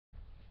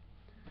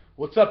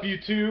What's up,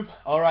 YouTube?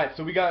 Alright,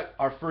 so we got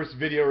our first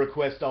video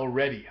request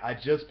already. I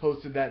just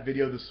posted that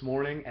video this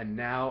morning and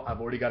now I've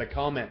already got a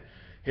comment.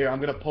 Here,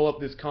 I'm going to pull up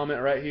this comment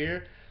right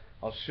here.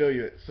 I'll show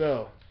you it.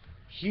 So,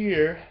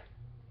 here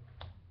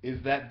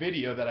is that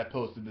video that I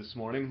posted this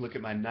morning. Look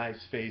at my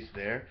nice face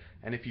there.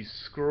 And if you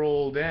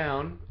scroll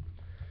down,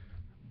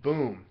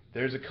 boom,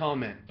 there's a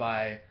comment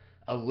by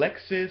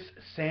Alexis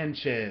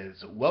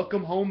Sanchez.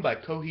 Welcome home by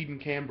Coheed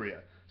and Cambria.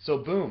 So,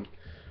 boom.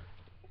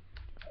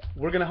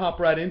 We're going to hop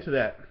right into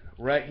that.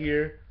 Right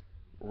here,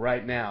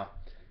 right now.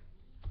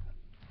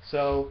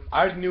 So I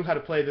already knew how to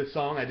play this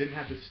song. I didn't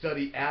have to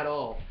study at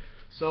all.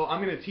 So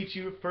I'm going to teach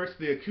you first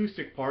the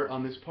acoustic part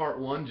on this part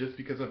 1 just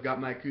because I've got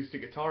my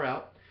acoustic guitar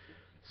out.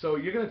 So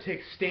you're going to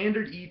take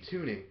standard E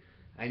tuning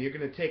and you're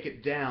going to take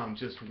it down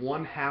just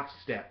 1/2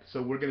 step.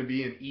 So we're going to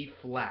be in E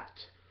flat.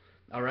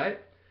 Alright?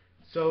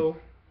 So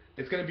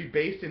it's going to be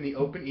based in the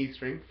open E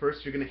string.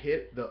 First you're going to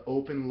hit the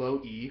open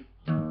low E.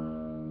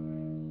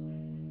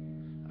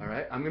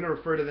 Alright, I'm going to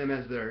refer to them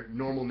as their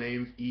normal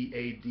names, E,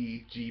 A,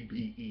 D, G,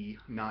 B, E,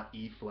 not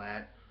E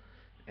flat,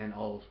 and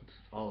all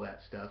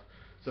that stuff.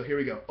 So here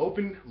we go.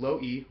 Open,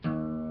 low E,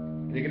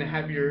 and you're going to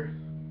have your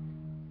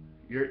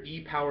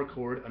E power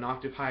chord an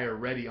octave higher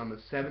ready on the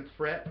 7th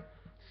fret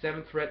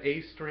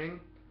A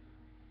string,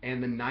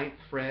 and the 9th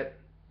fret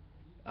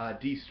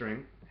D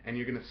string, and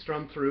you're going to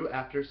strum through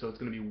after, so it's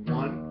going to be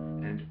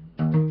 1 and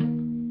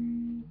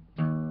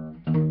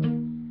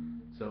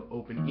so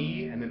open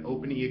E, and then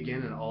open E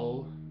again, and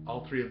all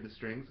 3 of the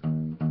strings,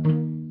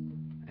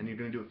 and you're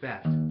going to do it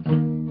fast.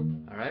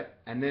 Alright,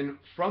 and then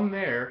from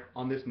there,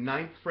 on this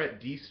 9th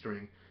fret D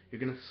string, you're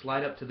going to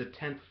slide up to the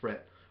 10th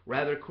fret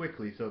rather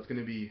quickly, so it's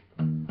going to be,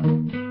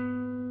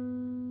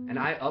 and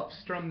I up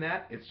strum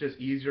that. It's just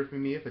easier for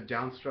me. If a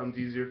down strum's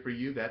easier for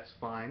you, that's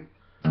fine.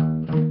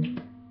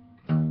 And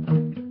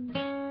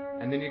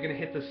then you're going to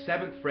hit the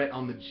 7th fret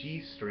on the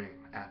G string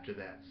after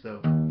that,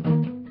 so,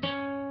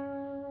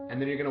 and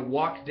then you're going to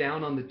walk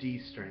down on the D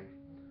string.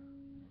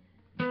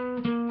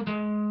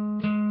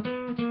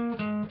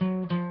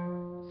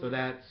 So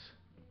that's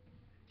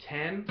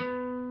 10,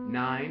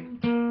 9,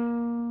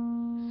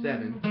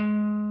 7,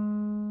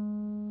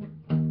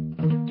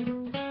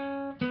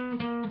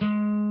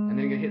 and then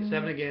you're going to hit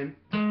 7 again,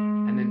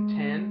 and then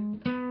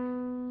 10,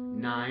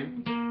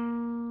 9,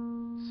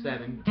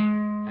 7,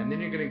 and then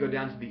you're going to go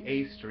down to the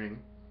A string,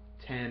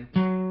 10,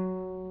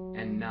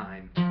 and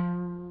 9,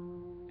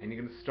 and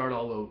you're going to start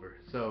all over.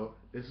 So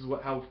this is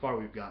how far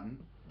we've gotten.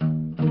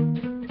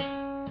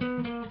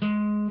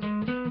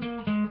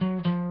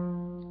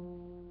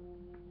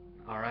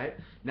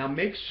 Now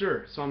make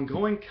sure, so I'm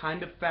going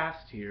kind of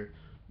fast here,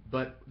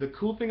 but the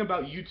cool thing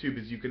about YouTube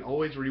is you can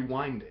always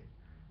rewind it.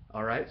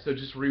 Alright, so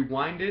just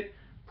rewind it,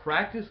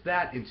 practice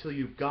that until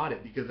you've got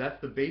it, because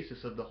that's the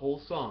basis of the whole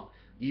song,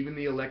 even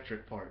the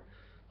electric part.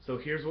 So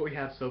here's what we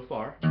have so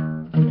far.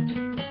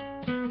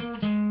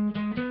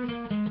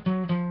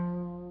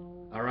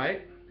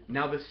 Alright,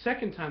 now the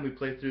second time we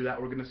play through that,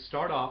 we're going to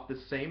start off the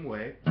same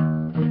way,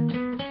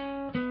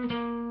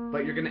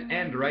 but you're going to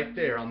end right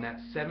there on that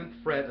 7th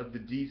fret of the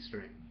D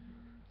string.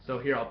 So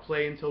here, I'll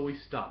play until we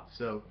stop.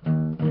 So,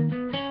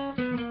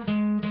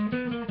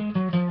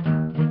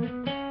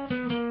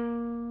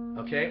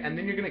 okay, and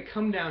then you're going to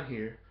come down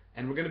here,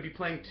 and we're going to be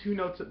playing 2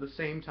 notes at the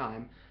same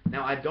time.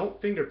 Now, I don't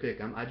finger pick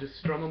them, I just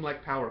strum them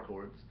like power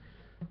chords.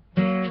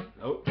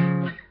 Oh.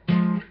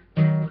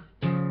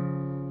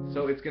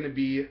 So it's going to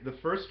be, the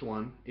first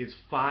one is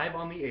 5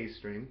 on the A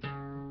string,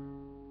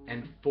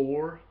 and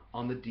 4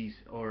 on the D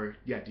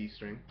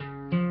string.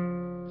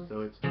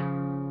 So it's,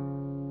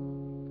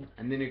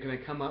 and then you're going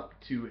to come up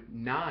to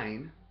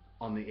 9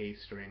 on the A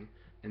string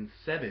and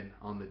 7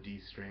 on the D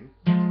string.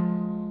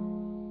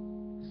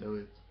 So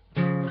it's,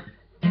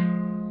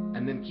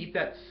 and then keep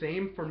that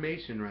same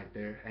formation right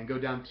there and go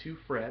down 2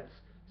 frets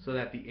so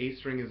that the A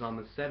string is on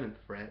the 7th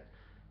fret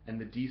and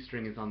the D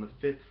string is on the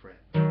 5th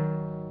fret.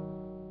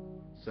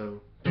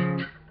 So,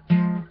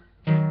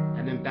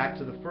 and then back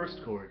to the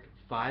first chord,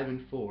 5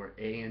 and 4,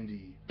 A and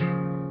D.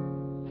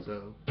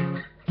 So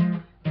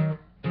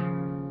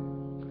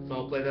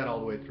I'll play that all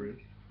the way through.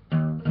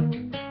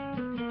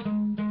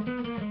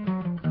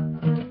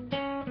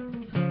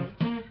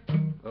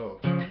 Oh.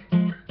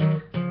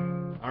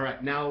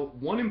 Alright, now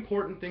one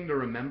important thing to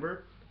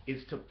remember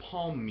is to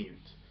palm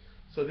mute.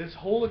 So this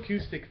whole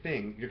acoustic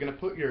thing, you're going to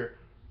put your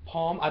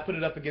palm, I put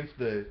it up against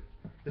this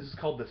is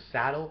called the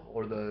saddle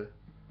or the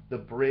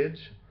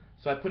bridge.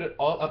 So I put it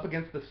all up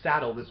against the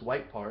saddle, this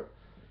white part,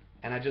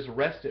 and I just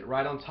rest it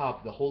right on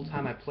top the whole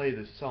time I play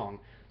this song.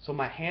 So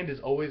my hand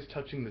is always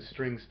touching the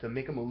strings to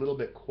make them a little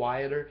bit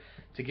quieter,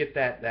 to get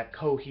that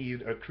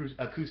Coheed or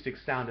acoustic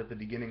sound at the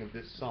beginning of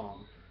this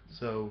song.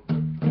 So,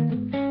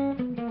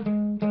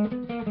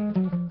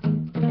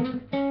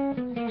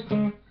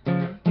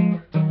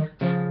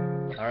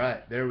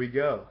 alright, there we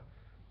go.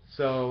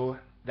 So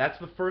that's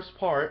the first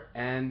part,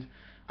 and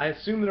I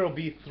assume there will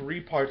be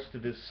 3 parts to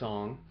this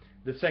song.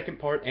 The second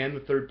part and the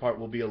third part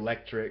will be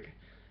electric.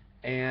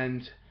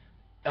 And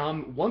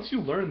once you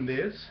learn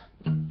this,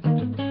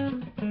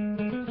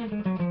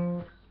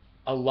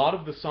 a lot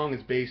of the song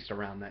is based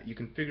around that. You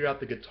can figure out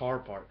the guitar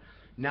part.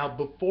 Now,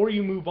 before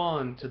you move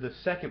on to the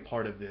second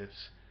part of this,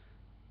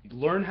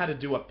 learn how to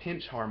do a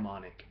pinch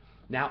harmonic.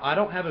 Now, I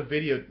don't have a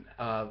video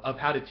of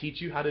how to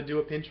teach you how to do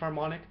a pinch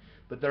harmonic,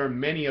 but there are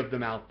many of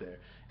them out there,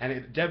 and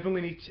it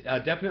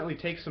definitely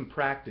takes some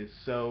practice.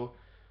 So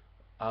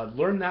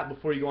learn that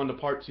before you go on to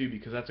part 2,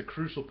 because that's a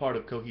crucial part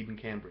of Coheed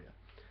and Cambria.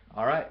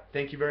 All right,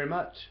 thank you very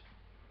much.